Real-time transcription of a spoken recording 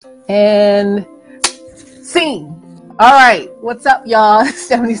And scene. All right, what's up, y'all?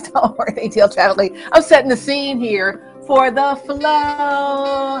 Stephanie Stallworth, ATL Travel. I'm setting the scene here for the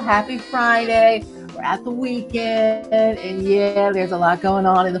flow. Happy Friday. We're at the weekend, and yeah, there's a lot going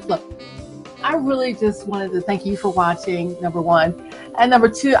on in the flow. I really just wanted to thank you for watching, number one. And number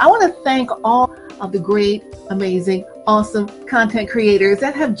two, I want to thank all of the great, amazing, awesome content creators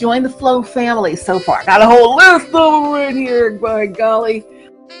that have joined the Flow family so far. Got a whole list of them right here, by golly.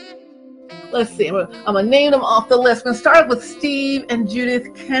 Let's see, I'm gonna name them off the list. I'm gonna start with Steve and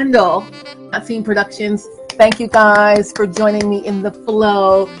Judith Kendall, Not Seen Productions. Thank you guys for joining me in the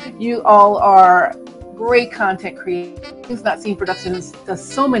flow. You all are great content creators. Not Seen Productions does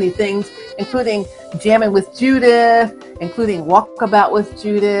so many things, including Jamming with Judith, including Walkabout with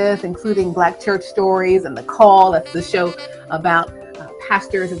Judith, including Black Church Stories and The Call. That's the show about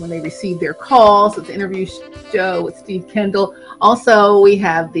pastors and when they receive their calls. So it's an interview show with Steve Kendall. Also, we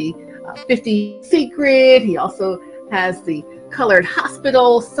have the 50 Secret. He also has the Colored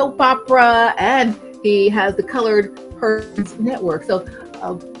Hospital soap opera, and he has the Colored Persons Network. So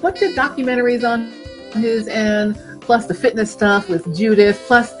a bunch of documentaries on his end, plus the fitness stuff with Judith,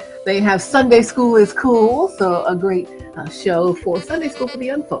 plus they have Sunday School is Cool, so a great show for Sunday school for the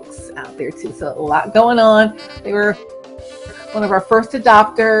young folks out there too. So a lot going on. They were one of our first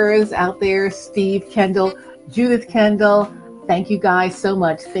adopters out there, Steve Kendall, Judith Kendall. Thank you guys so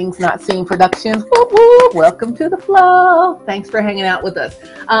much. Things Not Seen Productions. Whoop, whoop. Welcome to the flow. Thanks for hanging out with us.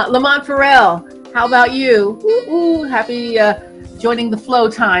 Lamont Farrell, how about you? Ooh, happy joining the flow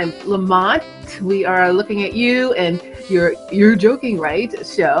time, Lamont. We are looking at you and You're Joking Right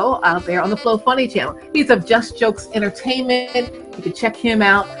show out there on the Flow Funny channel. He's of Just Jokes Entertainment. You can check him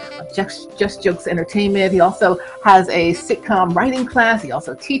out. Just Jokes Entertainment. He also has a sitcom writing class. He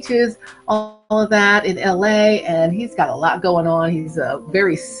also teaches all of that in LA, and he's got a lot going on. He's a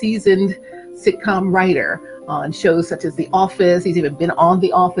very seasoned sitcom writer on shows such as The Office. He's even been on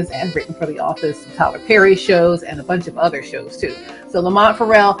The Office and written for The Office, Tyler Perry shows, and a bunch of other shows too. So Lamont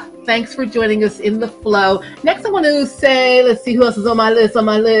Farrell, thanks for joining us in the flow. Next I want to say, let's see who else is on my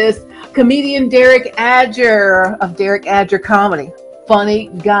list. Comedian Derek Adger of Derek Adger Comedy. Funny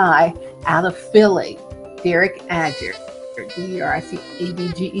guy out of Philly. Derek Adger.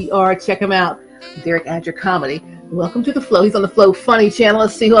 Dericadger. Check him out. Derek Adger Comedy. Welcome to the flow. He's on the Flow Funny channel.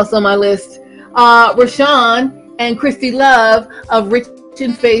 Let's see who else on my list. Rashawn and Christy Love of Rich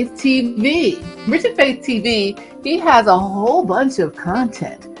and Faith TV. Rich and Faith TV, he has a whole bunch of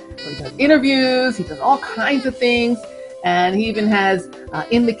content. He does interviews, he does all kinds of things, and he even has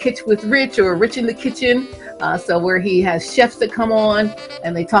In the Kitchen with Rich or Rich in the Kitchen, so where he has chefs that come on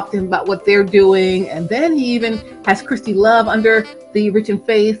and they talk to him about what they're doing. And then he even has Christy Love under the Rich and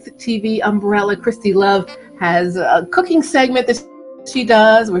Faith TV umbrella. Christy Love has a cooking segment that she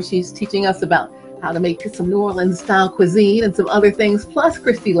does where she's teaching us about how to make some New Orleans style cuisine and some other things. Plus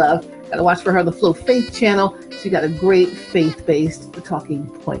Christy Love, gotta watch for her, the Flow Faith channel. She got a great faith-based talking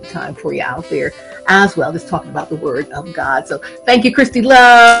point time for you out there as well, just talking about the word of God. So thank you, Christy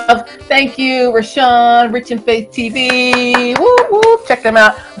Love. Thank you, Rashawn, Rich and Faith TV. Woo, woo. Check them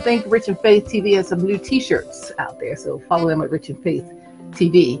out. I think Rich and Faith TV has some new t-shirts out there. So follow them at Rich and Faith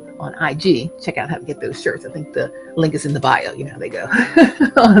TV on IG. Check out how to get those shirts. I think the link is in the bio. You know how they go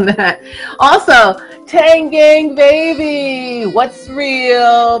on that. Also, Tang Gang Baby, What's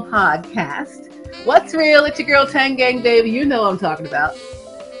Real podcast. What's Real? It's your girl Tang Gang Baby. You know what I'm talking about.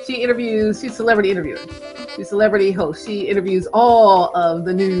 She's a celebrity interviewer. She's a celebrity host. She interviews all of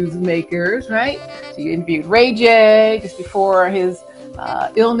the news makers, right? She interviewed Ray J just before his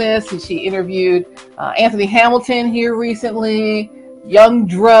illness, and she interviewed Anthony Hamilton here recently. Young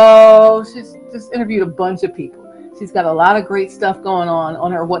Dro. She's just interviewed a bunch of people. She's got a lot of great stuff going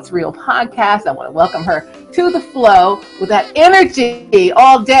on her What's Real podcast. I want to welcome her to the flow with that energy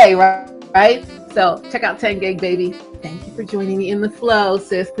all day, right? So check out Tang Gang Baby. Thank you for joining me in the flow,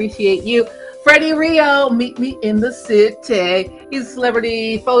 sis. Appreciate you. Freddie Rio, meet me in the city. He's a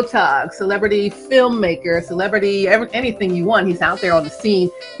celebrity photog, celebrity filmmaker, celebrity anything you want. He's out there on the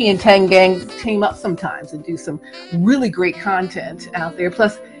scene. He and Tang Gang team up sometimes and do some really great content out there.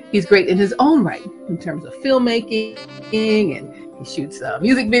 Plus, he's great in his own right in terms of filmmaking, and he shoots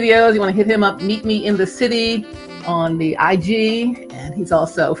music videos. You want to hit him up, Meet Me in the City on the IG. And he's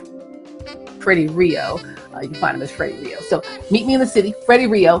also Freddie Rio. You can find him as Freddie Rio. So Meet Me in the City, Freddie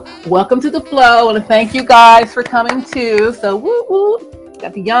Rio. Welcome to the flow. I want to thank you guys for coming too. So woo woo.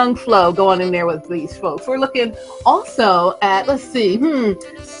 Got the young flow going in there with these folks. We're looking also at, let's see,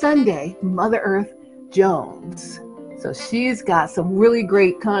 Sunday, Mother Earth Jones. So she's got some really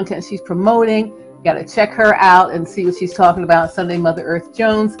great content she's promoting. Got to check her out and see what she's talking about. Sunday Mother Earth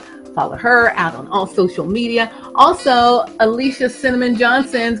Jones. Follow her out on all social media. Also, Alicia Cinnamon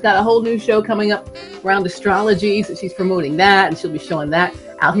Johnson's got a whole new show coming up around astrology. So she's promoting that, and she'll be showing that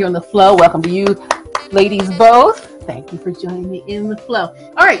out here on the flow. Welcome to you, ladies, both. Thank you for joining me in the flow.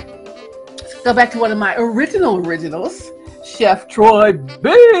 All right, let's go back to one of my originals, Chef Troy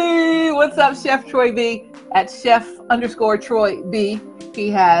B. What's up, Chef Troy B? At Chef_Troy B. He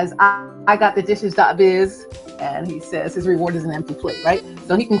has I got the dishes.biz, and he says his reward is an empty plate, right?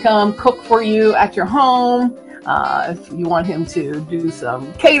 So he can come cook for you at your home. If you want him to do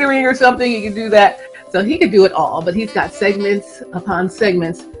some catering or something, he can do that. So he could do it all, but he's got segments upon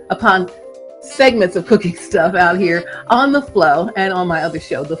segments of cooking stuff out here on the flow and on my other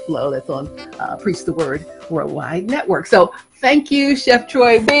show, The Flow, that's on Preach the Word Worldwide Network. So thank you, Chef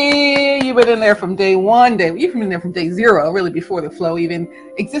Troy B. You've been in there from day one. You've been in there from day zero, really before the flow even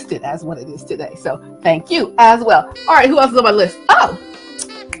existed as what it is today. So thank you as well. All right, who else is on my list? Oh,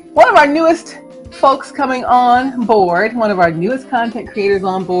 one of our newest folks coming on board, one of our newest content creators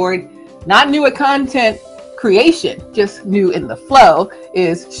on board, not new at content creation, just new in the flow,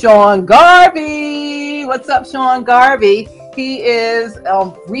 is Sean Garvey. What's up, Sean Garvey? He is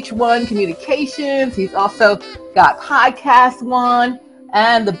Reach One Communications. He's also got Podcast One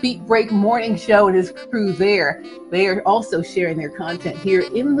and the Beat Break Morning Show and his crew there. They are also sharing their content here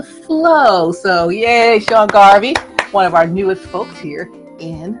in the flow. So yay, Sean Garvey, one of our newest folks here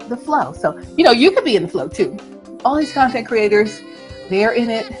in the flow. So, you could be in the flow too. All these content creators, they're in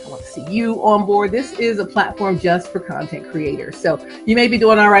it. I want to see you on board. This is a platform just for content creators. So you may be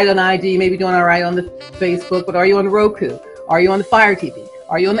doing all right on IG, you may be doing all right on the Facebook, but are you on the Roku? Are you on the Fire TV?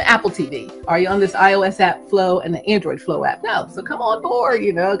 Are you on the Apple TV? Are you on this iOS app Flow and the Android Flow app? No. So come on board.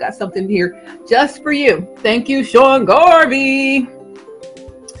 Got something here just for you. Thank you, Sean Garvey.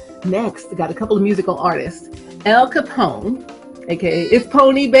 Next, I got a couple of musical artists. El Capone, aka It's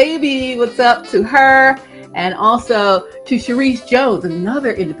Pony Baby. What's up to her? And also to Sharice Jones,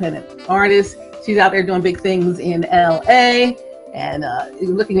 another independent artist. She's out there doing big things in LA. And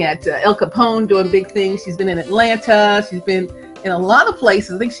looking at El Capone doing big things. She's been in Atlanta. She's been in a lot of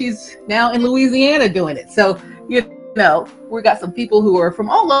places. I think she's now in Louisiana doing it. So, we got some people who are from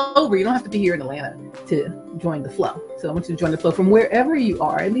all over. You don't have to be here in Atlanta to join the flow. So I want you to join the flow from wherever you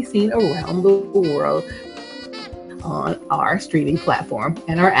are and be seen around the world on our streaming platform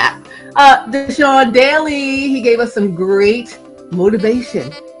and our app. Deshaun Daly, he gave us some great motivation.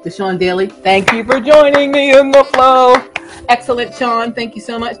 Deshaun Daly, thank you for joining me in the flow. Excellent, Sean. Thank you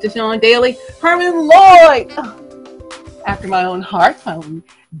so much, Deshaun Daly. Herman Lloyd, after my own heart, my own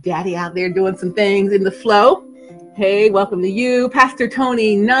daddy out there doing some things in the flow. Hey, welcome to you. Pastor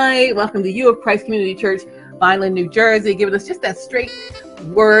Tony Knight, welcome to you of Christ Community Church, Vineland, New Jersey, giving us just that straight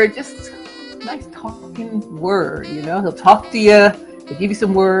word, just nice talking word. He'll talk to you, he'll give you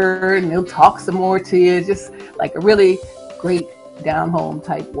some word, and he'll talk some more to you, just like a really great down home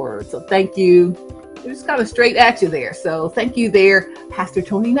type word. So thank you. We're just kind of straight at you there. So thank you there, Pastor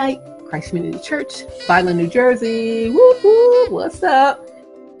Tony Knight, Christ Community Church, Vineland, New Jersey. Whoop, whoop, what's up?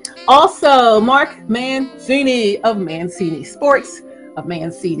 Also, Mark Mancini of Mancini Sports, of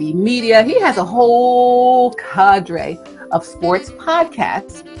Mancini Media. He has a whole cadre of sports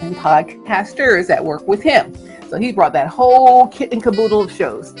podcasts and podcasters that work with him. So he brought that whole kit and caboodle of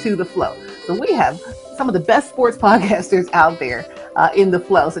shows to the flow. So we have some of the best sports podcasters out there in the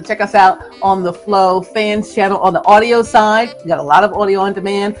flow. So check us out on the Flow Fans channel on the audio side. We got a lot of audio on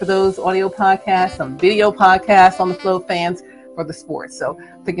demand for those audio podcasts, some video podcasts on the Flow Fans for the sports. So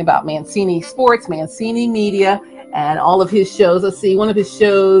thinking about Mancini Sports, Mancini Media, and all of his shows. Let's see, one of his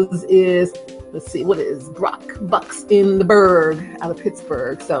shows is, what is Brock Bucks in the Berg out of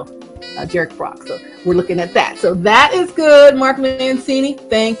Pittsburgh. So Jarek Brock. So we're looking at that. So that is good, Mark Mancini.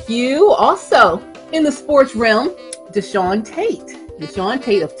 Thank you. Also in the sports realm, Deshaun Tate. Deshaun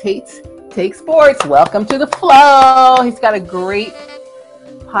Tate of Tate's Take Sports. Welcome to the flow. He's got a great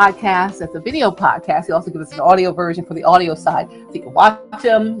podcast. That's a video podcast. He also gives us an audio version for the audio side. So you can watch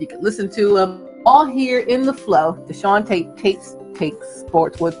him, you can listen to him, all here in the flow. Deshaun Tate, Tate's Take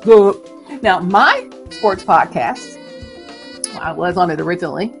Sports. What's good? Now, my sports podcast, I was on it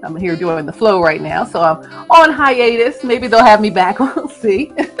originally. I'm here doing the flow right now, so I'm on hiatus. Maybe they'll have me back. We'll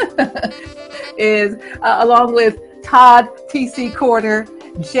see. Is along with Todd TC Corner,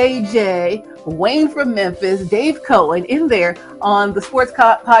 JJ, Wayne from Memphis, Dave Cohen in there on the sports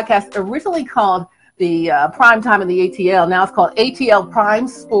podcast originally called the Prime Time in the ATL. Now it's called ATL Prime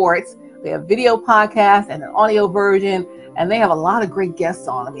Sports. They have video podcast and an audio version, and they have a lot of great guests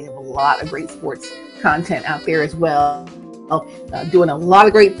on. I mean, they have a lot of great sports content out there as well. doing a lot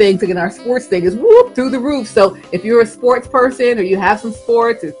of great things. Again, our sports thing is whoop through the roof. So if you're a sports person or you have some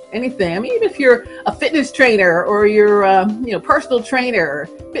sports or anything, I mean, even if you're a fitness trainer or you're personal trainer,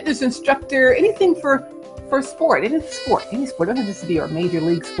 fitness instructor, anything for sport, any sport, doesn't have to be our major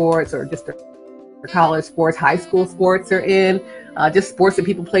league sports or just college sports, high school sports are in, just sports that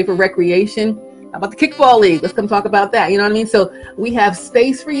people play for recreation. How about the kickball league? Let's come talk about that. You know what I mean? So we have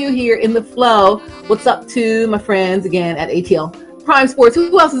space for you here in the flow. What's up to my friends again at ATL Prime Sports?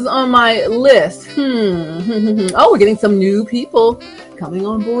 Who else is on my list? Oh, we're getting some new people coming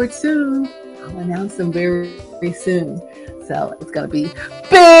on board soon. I'll announce them very, very soon. So it's going to be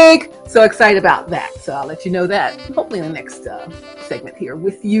big. So excited about that. So I'll let you know that hopefully in the next segment here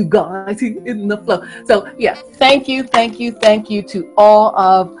with you guys in the flow. So yeah, thank you to all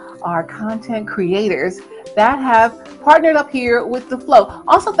of our content creators that have partnered up here with the flow.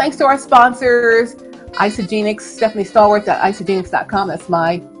 Also, thanks to our sponsors, Isagenix, Stephanie Stallworth at isagenix.com. That's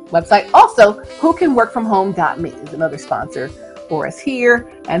my website. Also, whocanworkfromhome.me is another sponsor for us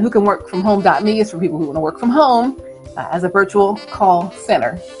here. And whocanworkfromhome.me is for people who want to work from home as a virtual call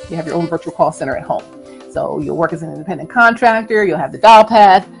center. You have your own virtual call center at home. So you'll work as an independent contractor. You'll have the dial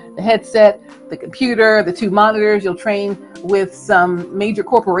pad, the headset, the computer, the 2 monitors. You'll train with some major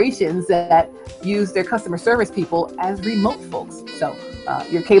corporations that use their customer service people as remote folks. So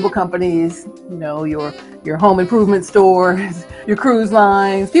your cable companies, your home improvement stores, your cruise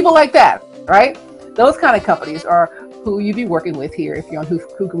lines, people like that, right? Those kind of companies are who you be working with here if you're on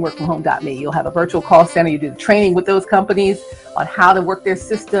whocanworkfromhome.me. You'll have a virtual call center. You do the training with those companies on how to work their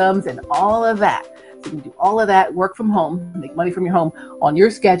systems and all of that. So you can do all of that, work from home, make money from your home on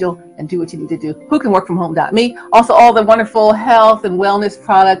your schedule, and do what you need to do. Whocanworkfromhome.me. Also, all the wonderful health and wellness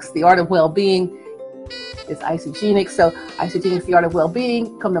products, The Art of Wellbeing is Isagenix. So Isagenix, The Art of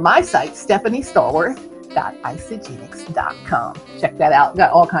Wellbeing. Come to my site, stephaniestallworth.isagenix.com. Check that out.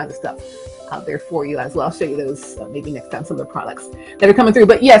 Got all kinds of stuff out there for you as well. I'll show you those maybe next time, some of the products that are coming through.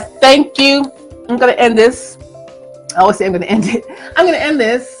 But yes, thank you. I'm going to end this. I always say I'm going to end it. I'm going to end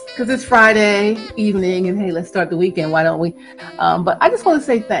this because it's Friday evening and hey, let's start the weekend. Why don't we? But I just want to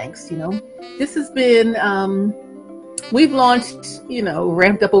say thanks. This has been, we've launched,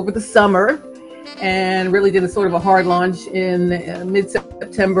 ramped up over the summer and really did a sort of a hard launch in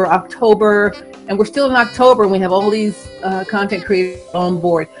mid-September, October. And we're still in October and we have all these content creators on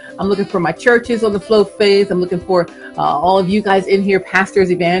board. I'm looking for my churches on the flow phase. I'm looking for all of you guys in here,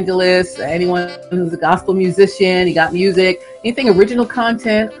 pastors, evangelists, anyone who's a gospel musician, you got music, anything original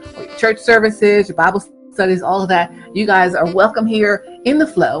content, or your church services, your Bible studies, all of that. You guys are welcome here in the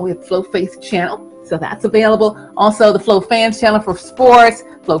flow. We have Flow Faith channel. So that's available. Also the Flow Fans channel for sports,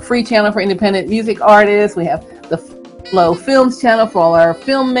 Flow Free channel for independent music artists. We have the Flow Films channel for all our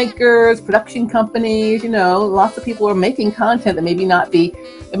filmmakers, production companies. Lots of people are making content that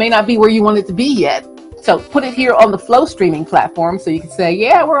it may not be where you want it to be yet. So put it here on the Flow streaming platform. So you can say,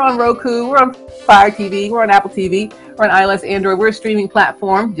 yeah, we're on Roku, we're on Fire TV, we're on Apple TV, we're on iOS, Android. We're a streaming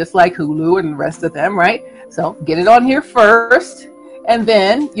platform just like Hulu and the rest of them, right? So get it on here first. And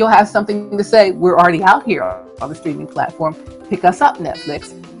then you'll have something to say, we're already out here on the streaming platform. Pick us up,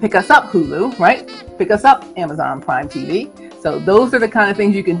 Netflix. Pick us up, Hulu, right? Pick us up, Amazon Prime TV. So those are the kind of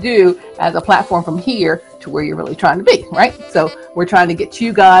things you can do as a platform from here to where you're really trying to be, right? So we're trying to get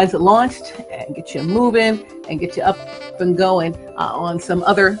you guys launched and get you moving and get you up and going on some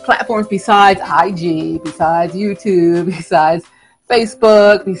other platforms besides IG, besides YouTube, besides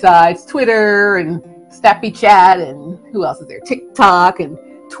Facebook, besides Twitter and Snappy Chat, and who else is there? TikTok and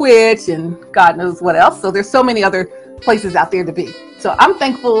Twitch and God knows what else. So there's so many other places out there to be. So I'm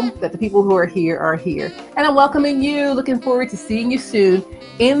thankful that the people who are here, and I'm welcoming you. Looking forward to seeing you soon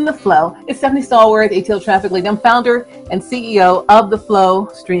in the flow. It's Stephanie Stallworth, ATL Traffic Lead. I'm founder and CEO of the Flow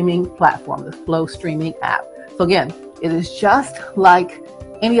streaming platform, the Flow streaming app. So again, it is just like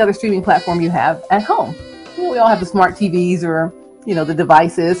any other streaming platform you have at home. We all have the smart TVs or the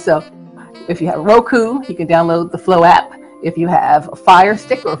devices. So if you have Roku, you can download the Flow app. If you have a Fire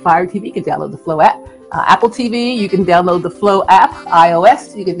Stick or a Fire TV, you can download the Flow app. Apple TV, you can download the Flow app.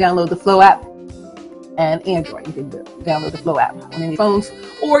 iOS, you can download the Flow app. And Android, you can download the Flow app on any phones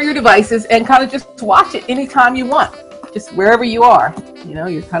or your devices and kind of just watch it anytime you want, just wherever you are.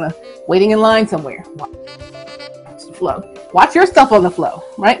 You're kind of waiting in line somewhere. Watch the flow. Watch your stuff on the flow,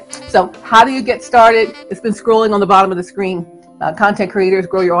 right? So how do you get started? It's been scrolling on the bottom of the screen. Content creators,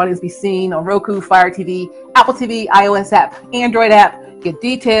 grow your audience, be seen on Roku, Fire TV, Apple TV, iOS app, Android app. Get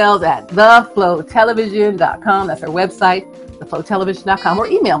details at theflowtelevision.com. That's our website, theflowtelevision.com, or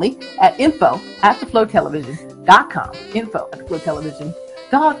email me at info@theflowtelevision.com.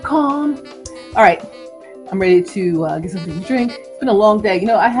 info@theflowtelevision.com. All right. I'm ready to get something to drink. It's been a long day. You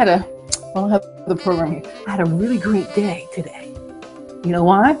know, I have the program here. I had a really great day today. You know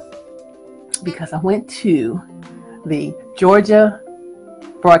why? Because I went to the Georgia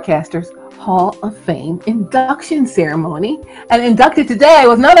Broadcasters Hall of Fame induction ceremony, and inducted today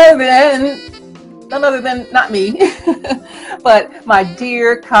was none other than not me, but my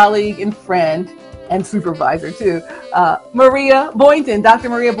dear colleague and friend and supervisor too, Maria Boynton. Dr.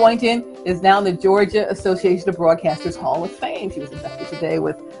 Maria Boynton is now in the Georgia Association of Broadcasters Hall of Fame. She was inducted today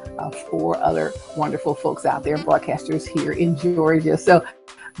with 4 other wonderful folks out there, broadcasters here in Georgia. So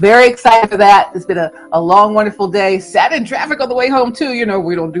very excited for that. It's been a long, wonderful day. Sat in traffic on the way home too. You know,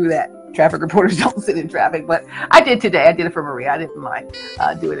 we don't do that. Traffic reporters don't sit in traffic, but I did today. I did it for Maria. I didn't mind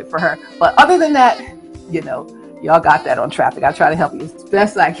doing it for her. But other than that, you know, y'all got that on traffic. I try to help you as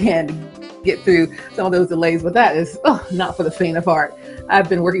best I can to get through some of those delays, but that is not for the faint of heart. I've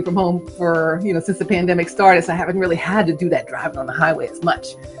been working from home for, since the pandemic started, so I haven't really had to do that driving on the highway as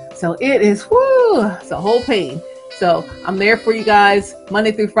much. So it is, it's a whole pain. So I'm there for you guys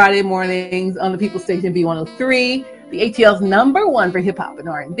Monday through Friday mornings on the People Station B103, the ATL's #1 for hip hop and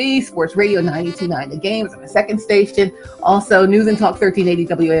R&B, Sports Radio 92.9 The Game is my second station. Also News and Talk 1380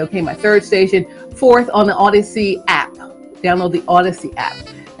 WAOK, my third station. Fourth on the Odyssey app. Download the Odyssey app,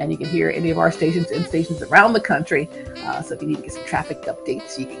 and you can hear any of our stations and stations around the country. So if you need to get some traffic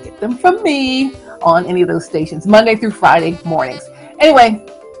updates, you can get them from me on any of those stations, Monday through Friday mornings. Anyway,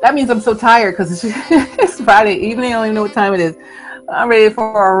 that means I'm so tired because it's Friday evening. I don't even know what time it is. I'm ready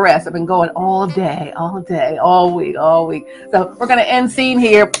for a rest. I've been going all day, all week. So we're going to end scene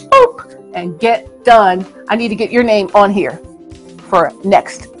here, and get done. I need to get your name on here for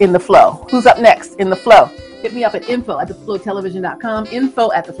next in the flow. Who's up next in the flow? Hit me up at info@theflowtelevision.com,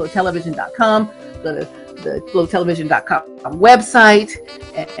 info@theflowtelevision.com. Go to the flowtelevision.com website,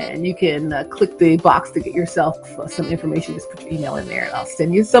 and you can click the box to get yourself some information. Just put your email in there, and I'll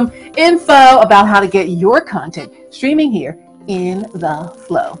send you some info about how to get your content streaming here in the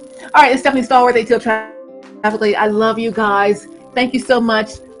flow. All right, it's Stephanie Stallworth, ATL Traffically. I love you guys. Thank you so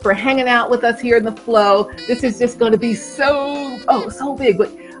much for hanging out with us here in the flow. This is just going to be so big.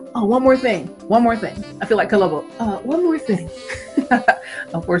 But one more thing. I feel like Columbo. One more thing.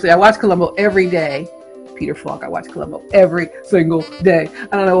 Unfortunately, I watch Columbo every day. Peter Falk, I watch Columbo every single day.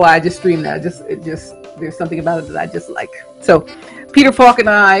 I don't know why I just stream that. There's something about it that I just like. So Peter Falk and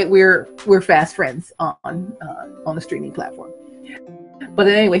I, we're fast friends on the streaming platform. But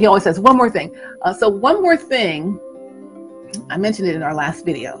anyway, he always says one more thing. So one more thing, I mentioned it in our last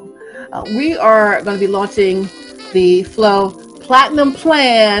video. We are going to be launching the Flow Platinum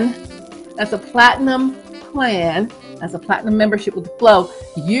Plan. That's a platinum plan. That's a platinum membership with the Flow.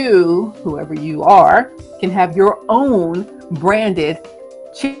 You, whoever you are, can have your own branded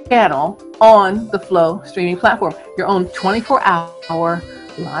channel on the Flow streaming platform. Your own 24-hour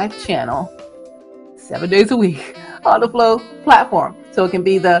live channel, 7 days a week on the Flow platform. So it can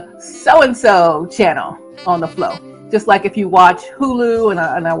be the so-and-so channel on the Flow. Just like if you watch Hulu and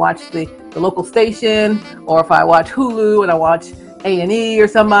I watch the local station, or if I watch Hulu and I watch A&E or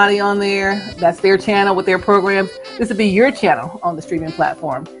somebody on there, that's their channel with their programs. This will be your channel on the streaming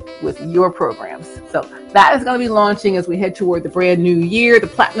platform with your programs. So that is going to be launching as we head toward the brand new year, the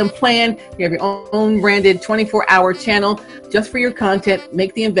Platinum Plan. You have your own branded 24-hour channel just for your content.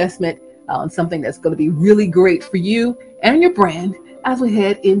 Make the investment on something that's going to be really great for you and your brand as we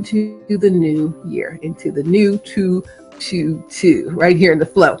head into the new year, into the new 222 right here in the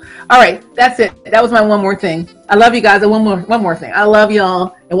flow. All right, that's it. That was my one more thing. I love you guys. And one more thing. I love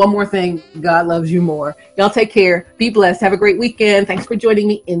y'all. And one more thing, God loves you more. Y'all take care. Be blessed. Have a great weekend. Thanks for joining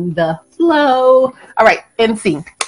me in the flow. All right, end scene.